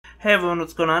Hey everyone,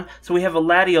 what's going on? So we have a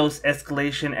Latios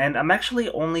Escalation, and I'm actually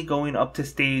only going up to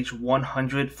stage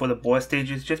 100 for the boss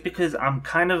stages just because I'm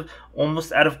kind of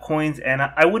almost out of coins and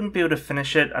I wouldn't be able to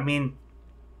finish it. I mean,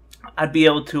 I'd be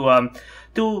able to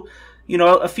do,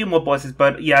 a few more bosses,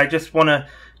 but yeah, I just want to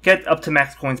get up to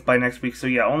max coins by next week. So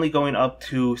yeah, only going up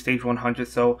to stage 100,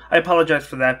 so I apologize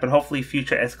for that, but hopefully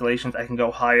future escalations I can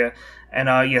go higher. And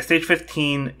yeah, stage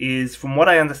 15 is, from what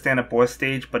I understand, a boss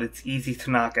stage, but it's easy to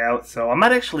knock out, so I'm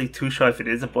not actually too sure if it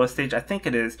is a boss stage. I think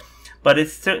it is, but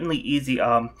it's certainly easy.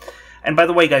 And by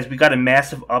the way, guys, we got a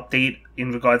massive update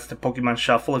in regards to Pokemon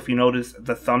Shuffle. If you notice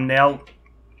the thumbnail,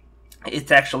 it's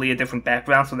actually a different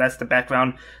background, so that's the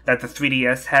background that the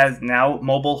 3DS has now.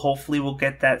 Mobile hopefully will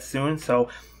get that soon, so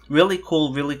really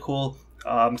cool, really cool.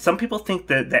 Some people think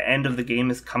that the end of the game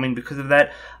is coming because of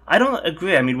that. I don't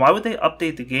agree. I mean, why would they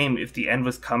update the game if the end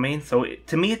was coming? So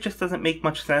to me, it just doesn't make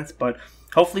much sense, but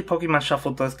hopefully Pokemon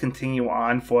Shuffle does continue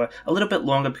on for a little bit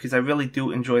longer because I really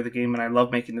do enjoy the game and I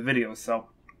love making the videos. So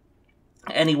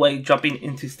anyway, jumping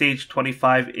into stage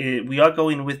 25, we are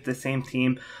going with the same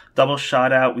team. Double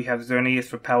shot out. We have Xerneas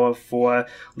for power of 4,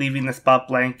 leaving the spot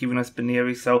blank, giving us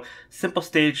Baneri. So simple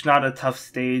stage, not a tough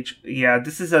stage. Yeah,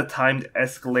 this is a timed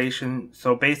escalation.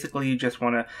 So basically, you just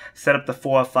want to set up the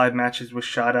 4 or 5 matches with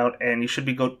shot out, and you should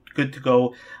be good to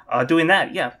go doing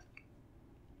that. Yeah.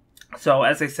 So,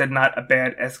 as I said, not a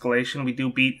bad escalation. We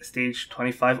do beat stage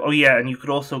 25. Oh, yeah, and you could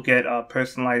also get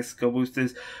personalized skill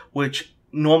boosters, which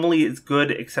normally is good,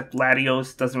 except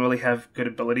Latios doesn't really have good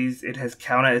abilities. It has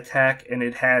counter attack and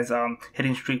it has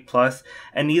hitting streak plus,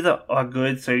 and neither are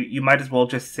good, so you might as well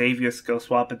just save your skill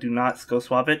swap but do not skill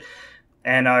swap it.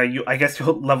 And I guess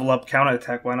you'll level up counter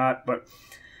attack, why not? But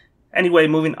anyway,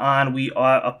 moving on, we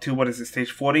are up to, what is it,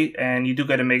 stage 40, and you do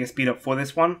get a mega speed up for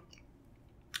this one.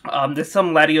 There's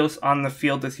some Latios on the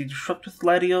field. Does he disrupt with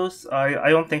Latios? I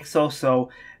don't think so, so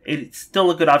it's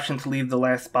still a good option to leave the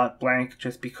last spot blank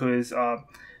just because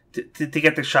to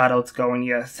get the shoutouts going.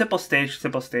 Yeah, simple stage,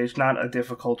 not a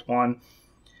difficult one.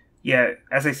 Yeah,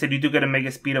 as I said, you do get a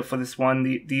mega speed up for this one.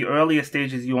 The earlier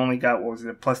stages you only got, what was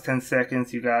it, plus 10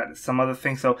 seconds. You got some other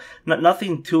things, so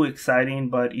nothing too exciting,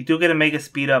 but you do get a mega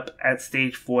speed up at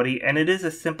stage 40, and it is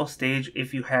a simple stage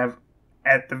if you have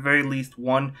at the very least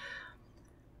one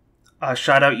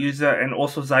shout out user, and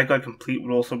also Zygarde Complete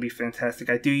would also be fantastic.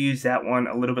 I do use that one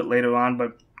a little bit later on,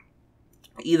 but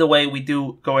either way, we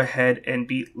do go ahead and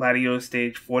beat Latios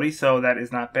stage 40, so that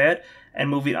is not bad. And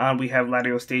moving on, we have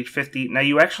Latios stage 50. Now,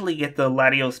 you actually get the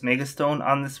Latios Megastone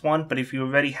on this one, but if you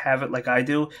already have it like I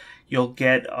do, you'll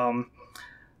get the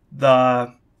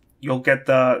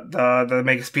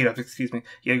mega speed up, excuse me.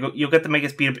 Yeah, you'll get the mega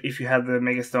speed up if you have the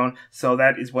mega stone. So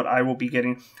that is what I will be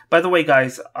getting. By the way,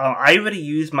 guys, I already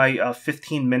used my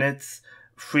 15 minutes,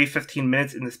 free 15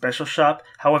 minutes in the special shop.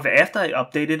 However, after I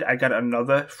updated, I got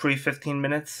another free 15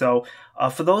 minutes. So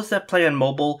for those that play on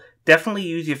mobile, definitely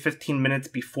use your 15 minutes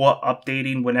before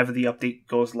updating whenever the update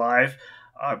goes live,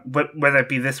 whether it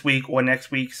be this week or next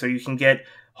week, so you can get,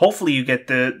 hopefully you get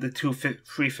the two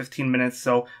free 15 minutes.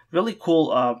 So really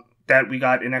cool that we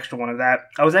got an extra one of that.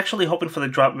 I was actually hoping for the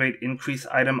drop rate increase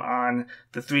item on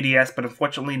the 3DS, but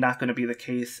unfortunately not going to be the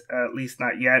case, at least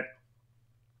not yet.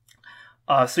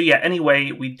 So yeah,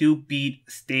 anyway, we do beat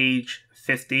stage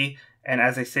 50, and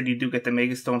as I said, you do get the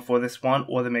Mega Stone for this one,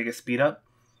 or the Mega Speed Up.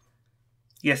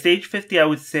 Yeah, stage 50 I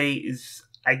would say is,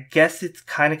 I guess it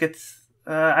kind of gets,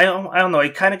 I don't know,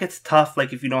 it kind of gets tough,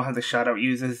 like if you don't have the shout out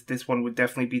users, this one would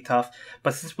definitely be tough,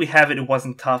 but since we have it, it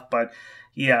wasn't tough, but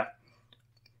yeah.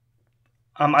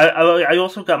 I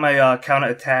also got my counter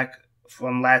attack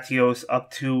from Latios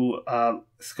up to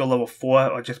skill level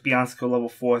 4, or just beyond skill level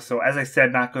 4. So as I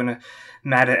said, not going to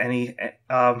matter any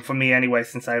for me anyway,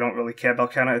 since I don't really care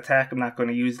about counter attack. I'm not going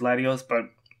to use Latios, but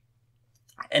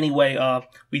anyway,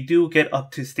 we do get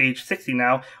up to stage 60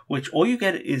 now, which all you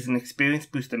get is an experience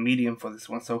booster medium for this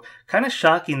one. So kind of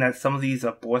shocking that some of these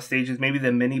are boss stages, maybe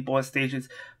they're mini boss stages,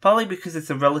 probably because it's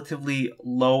a relatively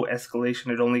low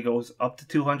escalation. It only goes up to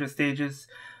 200 stages.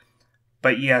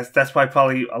 But yes, that's why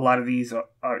probably a lot of these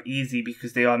are easy,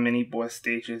 because they are mini boss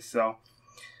stages. So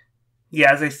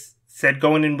yeah, as I said,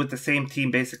 going in with the same team,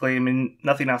 basically, I mean,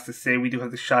 nothing else to say. We do have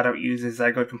the shout out users.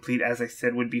 Zygarde Complete, as I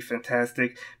said, would be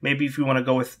fantastic. Maybe if you want to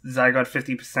go with Zygarde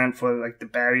 50% for like the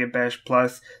Barrier Bash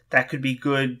Plus, that could be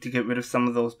good to get rid of some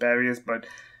of those barriers. But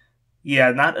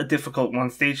yeah, not a difficult one.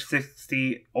 Stage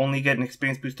 60, only get an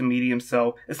experience booster medium,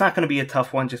 so it's not going to be a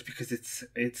tough one just because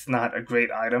it's not a great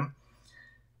item.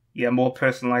 Yeah, more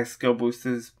personalized skill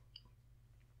boosters.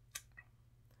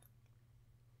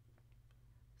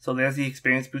 So there's the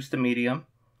experience booster medium.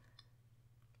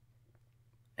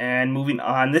 And moving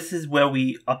on, this is where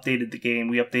we updated the game.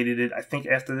 We updated it, I think,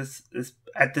 after this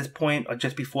at this point, or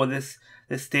just before this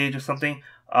stage or something.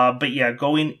 But yeah,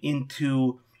 going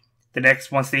into the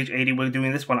next one, stage 80, we're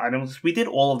doing this one itemless. We did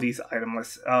all of these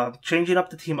itemless. Changing up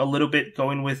the team a little bit,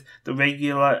 going with the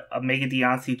regular Mega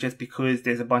Deontay just because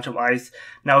there's a bunch of ice.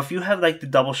 Now, if you have like the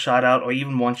double shot out or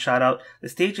even one shot out, the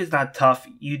stage is not tough.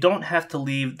 You don't have to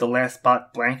leave the last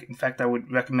spot blank. In fact, I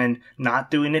would recommend not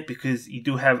doing it because you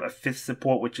do have a 5th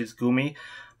support, which is Gumi.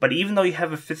 But even though you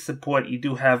have a 5th support, you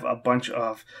do have a bunch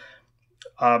of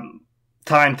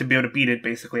time to be able to beat it,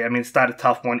 basically. I mean, it's not a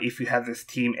tough one if you have this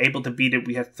team able to beat it.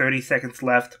 We have 30 seconds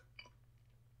left.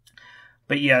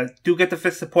 But yeah, do get the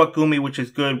 5th support Gumi, which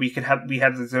is good. We have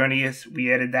the Xerneas.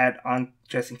 We added that on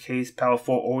just in case. Power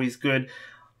 4, always good.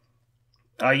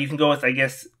 You can go with, I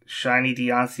guess, Shiny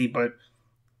Deontay, but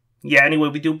yeah, anyway,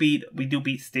 we do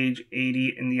beat stage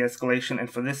 80 in the escalation, and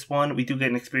for this one, we do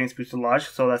get an experience booster large,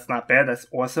 so that's not bad. That's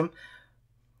awesome.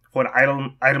 For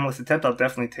an itemless attempt, I'll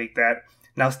definitely take that.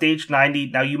 Now, stage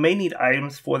 90. Now, you may need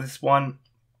items for this one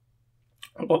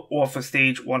or for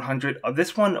stage 100.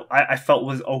 This one I felt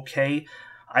was okay,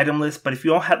 itemless, but if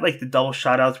you don't have like the double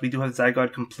shoutouts, we do have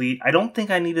Zygarde Complete. I don't think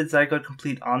I needed Zygarde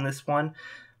Complete on this one,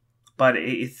 but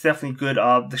it's definitely good.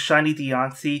 The Shiny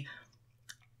Deontay,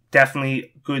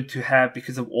 definitely good to have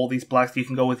because of all these blocks. You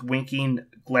can go with Winking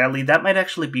Gladly. That might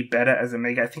actually be better as a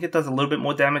Mega. I think it does a little bit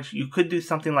more damage. You could do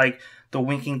something like the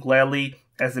Winking Gladly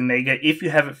as a Mega if you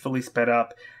have it fully sped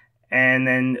up, and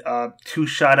then 2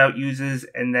 shoutout uses,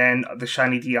 and then the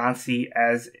Shiny Deontay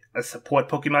as a support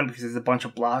Pokemon because there's a bunch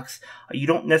of blocks. You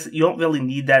don't really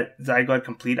need that Zygarde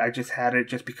Complete. I just had it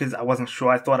just because I wasn't sure.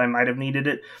 I thought I might have needed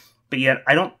it, but yeah,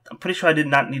 I'm pretty sure I did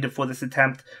not need it for this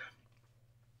attempt.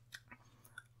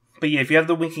 But yeah, if you have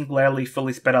the Winking Gladly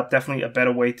fully sped up, definitely a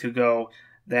better way to go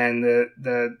than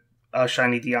the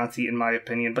Shiny Deontay, in my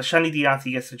opinion. But Shiny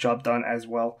Deontay gets the job done as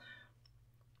well.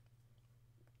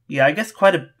 Yeah, I guess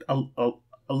quite a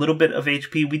little bit of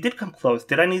HP. We did come close.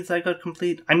 Did I need Zygarde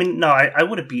Complete? I mean, no, I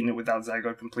would have beaten it without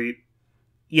Zygarde Complete.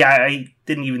 Yeah, I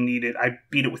didn't even need it. I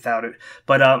beat it without it.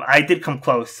 But I did come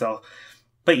close, so...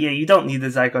 But yeah, you don't need the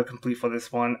Zygarde Complete for this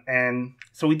one. And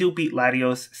so we do beat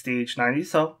Latios stage 90,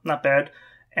 so not bad.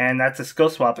 And that's a skill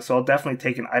swapper, so I'll definitely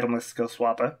take an itemless skill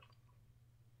swapper.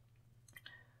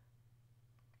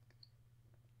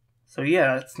 So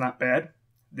yeah, that's not bad.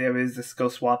 There is the skill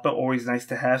swapper, always nice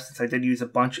to have since I did use a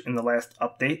bunch in the last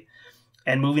update.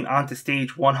 And moving on to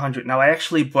stage 100. Now I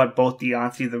actually brought both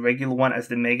Deontay, the regular one as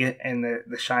the Mega and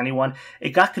the shiny one. It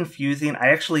got confusing.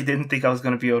 I actually didn't think I was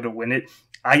going to be able to win it.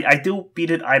 I do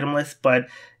beat it itemless, but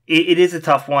it is a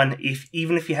tough one.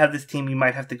 Even if you have this team, you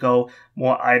might have to go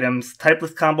more items.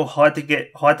 Typeless combo, hard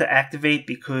to activate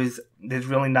because there's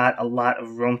really not a lot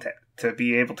of room to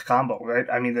be able to combo, right?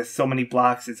 I mean, there's so many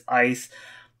blocks. It's ice.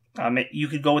 You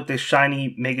could go with the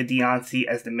shiny Mega Deontay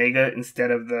as the Mega instead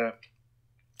of the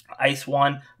ice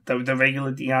one, the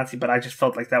regular Deontay, but I just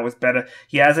felt like that was better.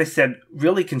 Yeah, as I said,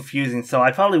 really confusing, so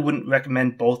I probably wouldn't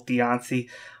recommend both Deontay,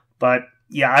 but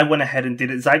yeah, I went ahead and did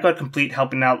it. Zygarde Complete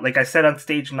helping out. Like I said on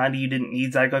stage 90, you didn't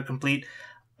need Zygarde Complete.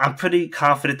 I'm pretty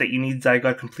confident that you need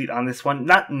Zygarde Complete on this one.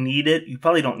 Not need it, you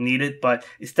probably don't need it, but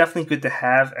it's definitely good to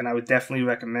have, and I would definitely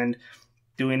recommend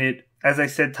doing it. As I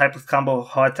said, typeless combo,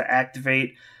 hard to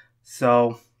activate.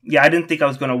 So, yeah, I didn't think I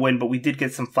was going to win, but we did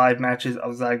get some 5 matches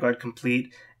of Zygarde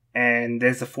Complete. And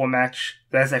there's the 4 match.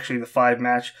 That's actually the 5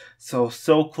 match. So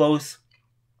close.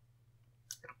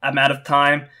 I'm out of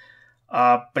time.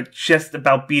 But just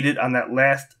about beat it on that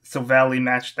last Silvally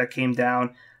match that came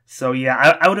down. So,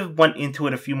 yeah, I would have went into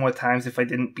it a few more times if I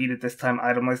didn't beat it this time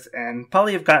itemless. And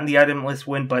probably have gotten the itemless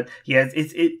win. But, yeah,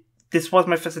 this was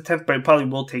my first attempt, but it probably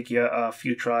will take you a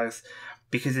few tries.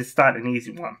 Because it's not an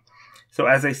easy one. So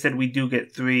as I said, we do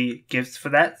get 3 gifts for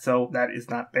that, so that is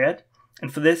not bad.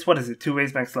 And for this, what is it, 2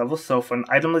 raised max levels? So for an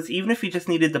itemless, even if you just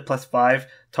needed the +5,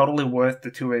 totally worth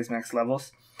the 2 raised max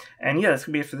levels. And yeah, that's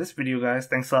going to be it for this video, guys.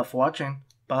 Thanks a lot for watching.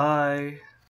 Bye.